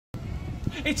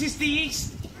It is the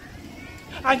east,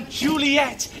 and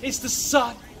Juliet is the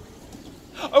sun.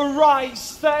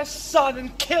 Arise, fair sun,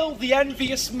 and kill the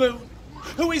envious moon,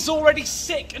 who is already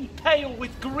sick and pale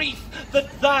with grief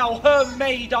that thou, her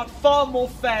maid, art far more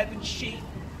fair than she.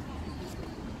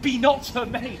 Be not her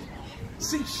maid,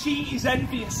 since she is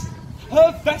envious.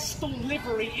 Her vestal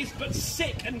livery is but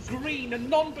sick and green, and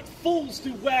none but fools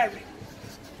do wear it.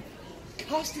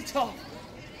 Cast it off.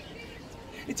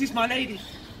 It is my lady.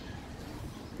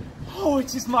 Oh,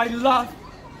 it is my love.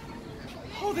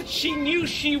 Oh, that she knew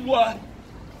she were.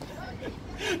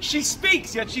 She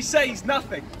speaks, yet she says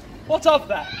nothing. What of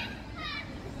that?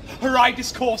 Her eye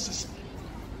discourses.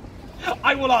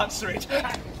 I will answer it.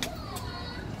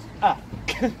 I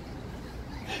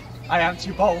am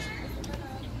too bold.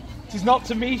 'Tis not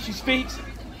to me she speaks.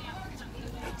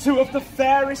 Two of the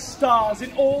fairest stars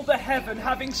in all the heaven,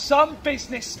 having some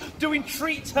business, do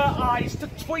entreat her eyes to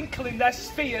twinkle in their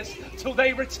spheres till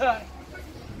they return.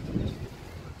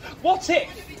 What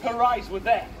if her eyes were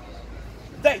there,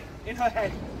 they in her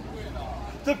head,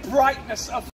 the brightness of